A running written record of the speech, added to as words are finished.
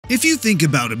If you think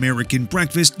about American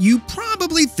breakfast, you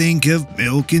probably think of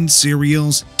milk and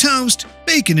cereals, toast,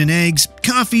 bacon and eggs,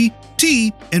 coffee,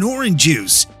 tea, and orange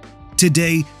juice.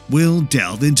 Today, we'll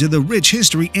delve into the rich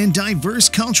history and diverse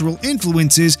cultural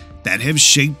influences that have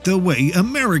shaped the way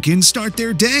Americans start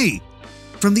their day.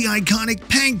 From the iconic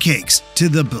pancakes to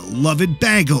the beloved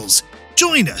bagels,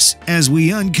 join us as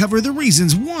we uncover the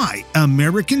reasons why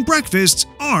American breakfasts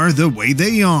are the way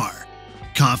they are.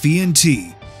 Coffee and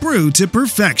tea, brewed to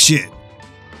perfection.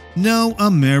 No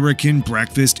American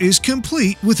breakfast is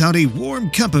complete without a warm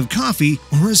cup of coffee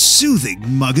or a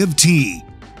soothing mug of tea.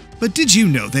 But did you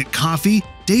know that coffee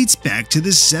dates back to the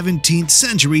 17th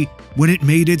century when it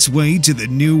made its way to the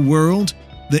New World?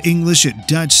 The English and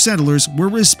Dutch settlers were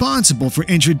responsible for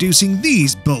introducing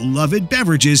these beloved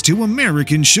beverages to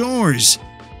American shores.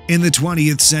 In the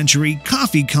 20th century,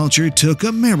 coffee culture took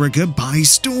America by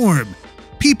storm.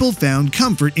 People found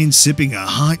comfort in sipping a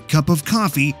hot cup of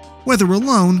coffee, whether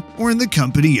alone or in the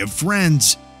company of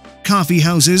friends. Coffee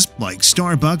houses like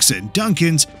Starbucks and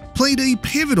Dunkin's played a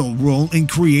pivotal role in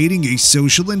creating a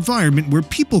social environment where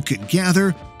people could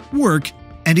gather, work,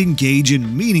 and engage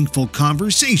in meaningful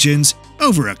conversations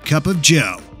over a cup of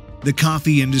joe. The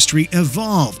coffee industry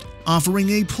evolved, offering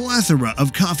a plethora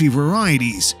of coffee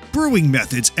varieties, brewing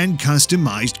methods, and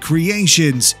customized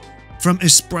creations. From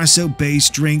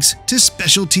espresso-based drinks to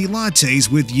specialty lattes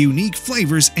with unique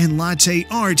flavors and latte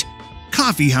art,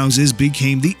 coffee houses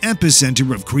became the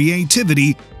epicenter of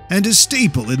creativity and a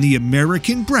staple in the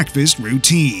American breakfast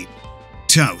routine.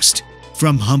 Toast,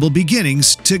 from humble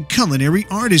beginnings to culinary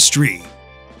artistry.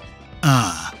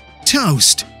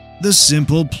 Toast, the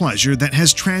simple pleasure that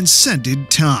has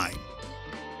transcended time.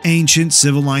 Ancient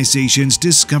civilizations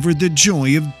discovered the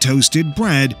joy of toasted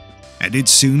bread, and it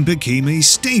soon became a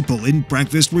staple in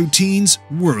breakfast routines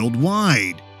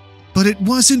worldwide. But it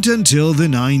wasn't until the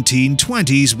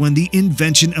 1920s when the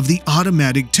invention of the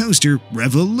automatic toaster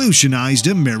revolutionized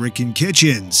American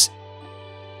kitchens.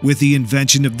 With the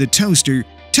invention of the toaster,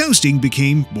 toasting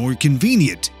became more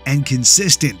convenient and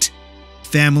consistent.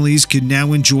 Families could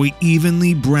now enjoy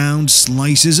evenly browned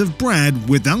slices of bread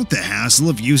without the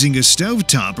hassle of using a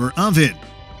stovetop or oven.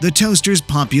 The toaster's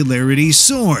popularity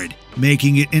soared,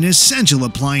 making it an essential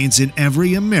appliance in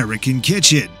every American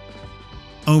kitchen.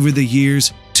 Over the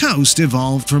years, toast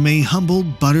evolved from a humble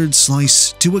buttered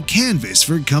slice to a canvas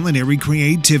for culinary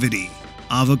creativity.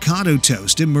 Avocado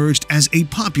toast emerged as a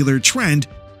popular trend,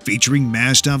 featuring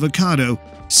mashed avocado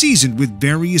seasoned with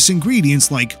various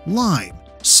ingredients like lime,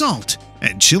 salt,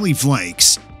 and chili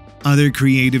flakes. Other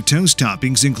creative toast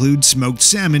toppings include smoked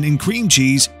salmon and cream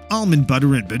cheese, almond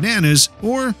butter and bananas,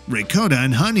 or ricotta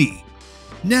and honey.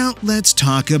 Now let's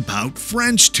talk about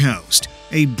French toast,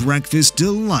 a breakfast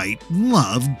delight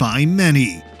loved by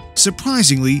many.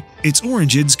 Surprisingly, its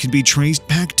origins can be traced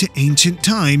back to ancient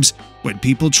times when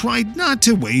people tried not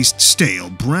to waste stale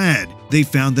bread. They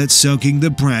found that soaking the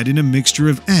bread in a mixture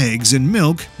of eggs and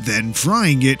milk, then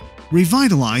frying it,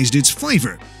 revitalized its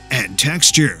flavor and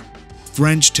texture.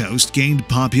 French toast gained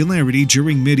popularity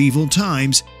during medieval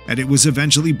times, and it was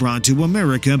eventually brought to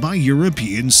America by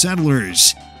European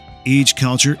settlers. Each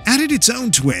culture added its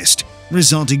own twist,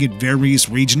 resulting in various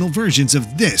regional versions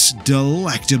of this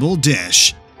delectable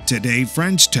dish. Today,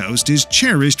 French toast is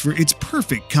cherished for its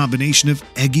perfect combination of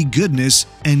eggy goodness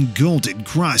and golden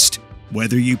crust.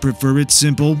 Whether you prefer it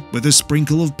simple with a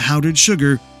sprinkle of powdered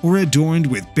sugar or adorned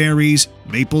with berries,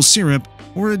 maple syrup,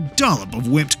 or a dollop of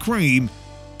whipped cream,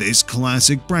 this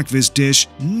classic breakfast dish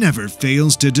never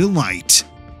fails to delight.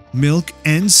 Milk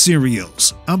and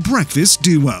cereals, a breakfast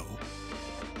duo.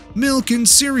 Milk and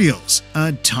cereals,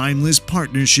 a timeless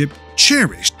partnership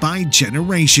cherished by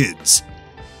generations.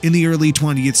 In the early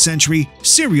 20th century,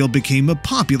 cereal became a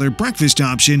popular breakfast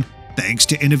option thanks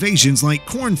to innovations like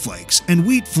cornflakes and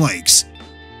wheat flakes.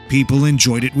 People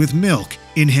enjoyed it with milk,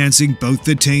 enhancing both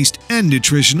the taste and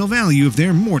nutritional value of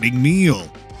their morning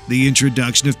meal. The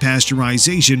introduction of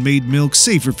pasteurization made milk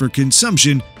safer for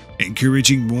consumption,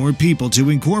 encouraging more people to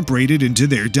incorporate it into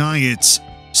their diets.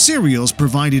 Cereals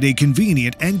provided a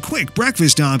convenient and quick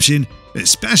breakfast option,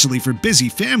 especially for busy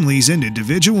families and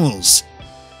individuals.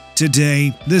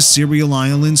 Today, the cereal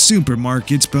aisle in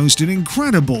supermarkets boast an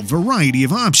incredible variety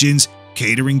of options,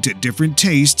 catering to different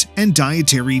tastes and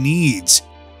dietary needs.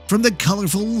 From the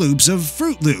colorful loops of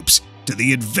Fruit Loops to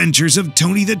the adventures of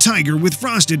Tony the Tiger with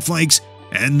Frosted Flakes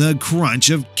and the crunch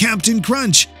of Captain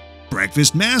Crunch,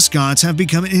 breakfast mascots have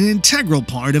become an integral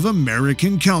part of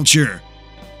American culture.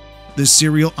 The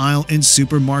cereal aisle in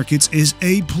supermarkets is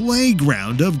a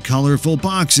playground of colorful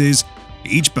boxes,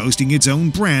 each boasting its own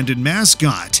brand and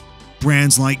mascot.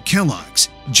 Brands like Kellogg's,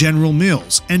 General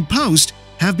Mills, and Post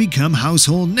have become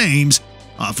household names,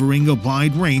 offering a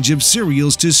wide range of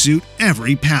cereals to suit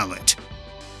every palate.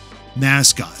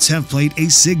 Mascots have played a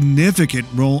significant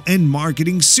role in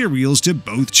marketing cereals to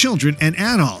both children and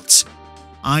adults.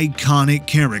 Iconic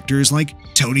characters like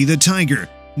Tony the Tiger,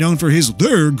 known for his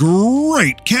 "They're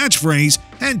great" catchphrase,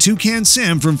 and Toucan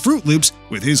Sam from Fruit Loops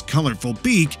with his colorful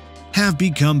beak, have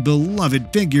become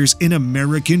beloved figures in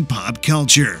American pop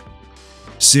culture.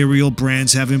 Cereal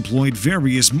brands have employed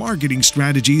various marketing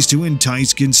strategies to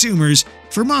entice consumers,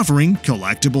 from offering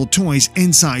collectible toys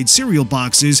inside cereal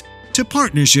boxes to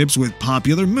partnerships with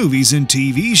popular movies and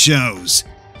TV shows.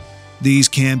 These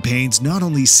campaigns not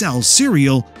only sell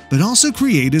cereal, but also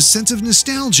create a sense of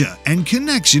nostalgia and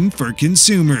connection for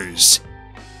consumers.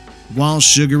 While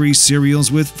sugary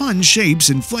cereals with fun shapes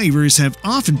and flavors have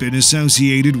often been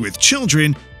associated with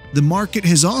children, the market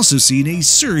has also seen a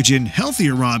surge in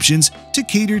healthier options to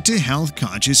cater to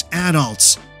health-conscious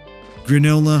adults.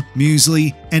 Granola,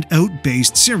 muesli, and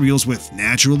oat-based cereals with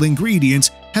natural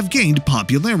ingredients have gained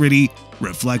popularity,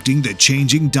 reflecting the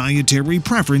changing dietary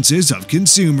preferences of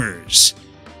consumers.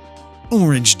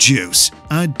 Orange juice,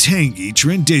 a tangy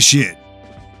tradition.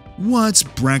 What's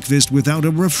breakfast without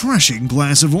a refreshing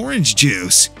glass of orange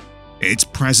juice? Its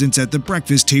presence at the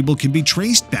breakfast table can be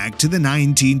traced back to the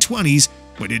 1920s,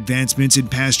 when advancements in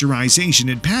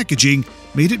pasteurization and packaging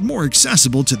made it more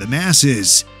accessible to the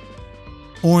masses.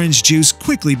 Orange juice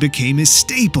quickly became a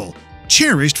staple,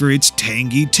 cherished for its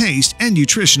tangy taste and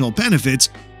nutritional benefits,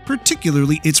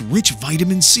 particularly its rich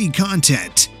vitamin C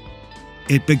content.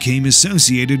 It became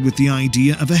associated with the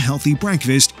idea of a healthy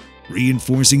breakfast,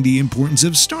 reinforcing the importance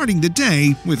of starting the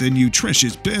day with a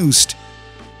nutritious boost.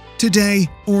 Today,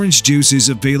 orange juice is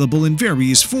available in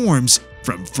various forms,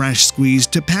 from fresh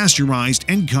squeezed to pasteurized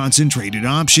and concentrated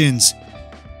options.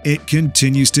 It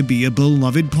continues to be a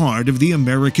beloved part of the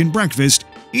American breakfast,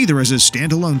 either as a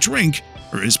standalone drink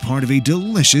or as part of a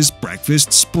delicious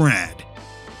breakfast spread.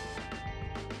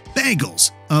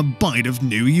 Bagels, a bite of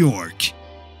New York.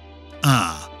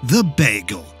 Ah, the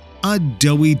bagel, a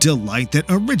doughy delight that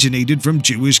originated from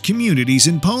Jewish communities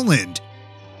in Poland.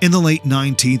 In the late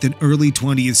 19th and early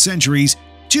 20th centuries,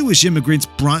 Jewish immigrants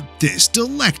brought this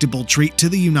delectable treat to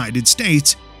the United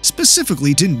States,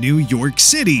 specifically to New York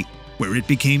City, where it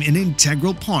became an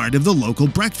integral part of the local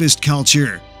breakfast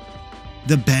culture.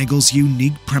 The bagel's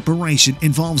unique preparation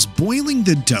involves boiling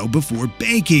the dough before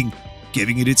baking,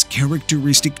 giving it its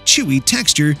characteristic chewy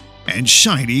texture and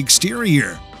shiny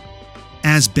exterior.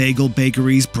 As bagel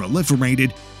bakeries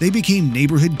proliferated, they became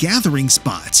neighborhood gathering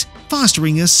spots,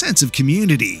 fostering a sense of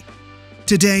community.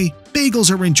 Today, bagels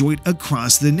are enjoyed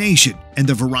across the nation, and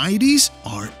the varieties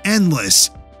are endless.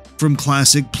 From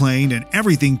classic plain and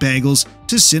everything bagels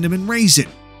to cinnamon raisin,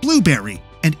 blueberry,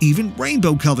 and even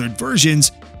rainbow-colored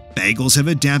versions, bagels have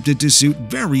adapted to suit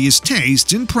various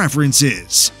tastes and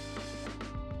preferences.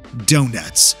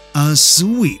 Donuts, a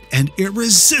sweet and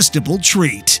irresistible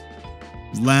treat.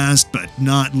 Last but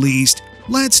not least,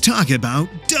 let's talk about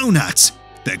donuts,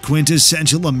 the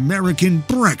quintessential American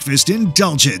breakfast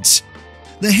indulgence.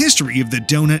 The history of the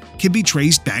donut can be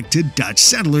traced back to Dutch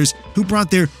settlers who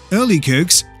brought their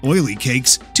olie oily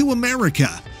cakes, to America.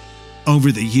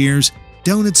 Over the years,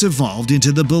 donuts evolved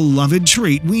into the beloved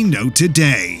treat we know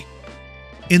today.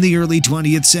 In the early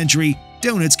 20th century,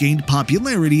 donuts gained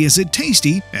popularity as a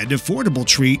tasty and affordable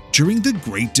treat during the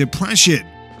Great Depression.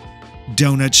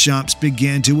 Donut shops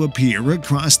began to appear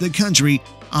across the country,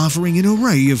 offering an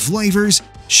array of flavors,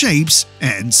 shapes,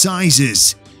 and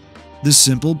sizes. The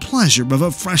simple pleasure of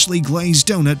a freshly glazed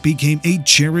donut became a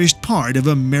cherished part of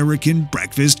American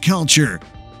breakfast culture.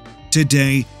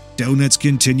 Today, donuts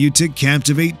continue to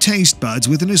captivate taste buds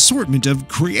with an assortment of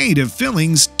creative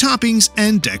fillings, toppings,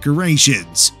 and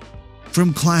decorations.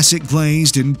 From classic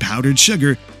glazed and powdered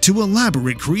sugar to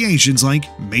elaborate creations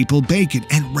like maple bacon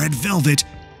and red velvet,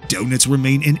 donuts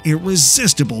remain an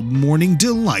irresistible morning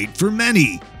delight for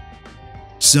many.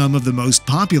 Some of the most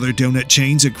popular donut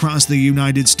chains across the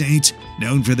United States,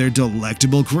 known for their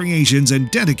delectable creations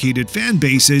and dedicated fan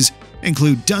bases,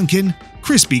 include Dunkin',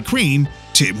 Krispy Kreme,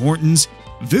 Tim Hortons,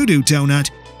 Voodoo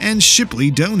Donut, and Shipley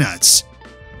Donuts.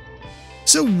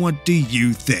 So what do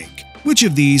you think? Which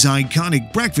of these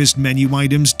iconic breakfast menu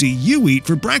items do you eat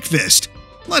for breakfast?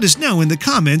 Let us know in the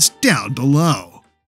comments down below.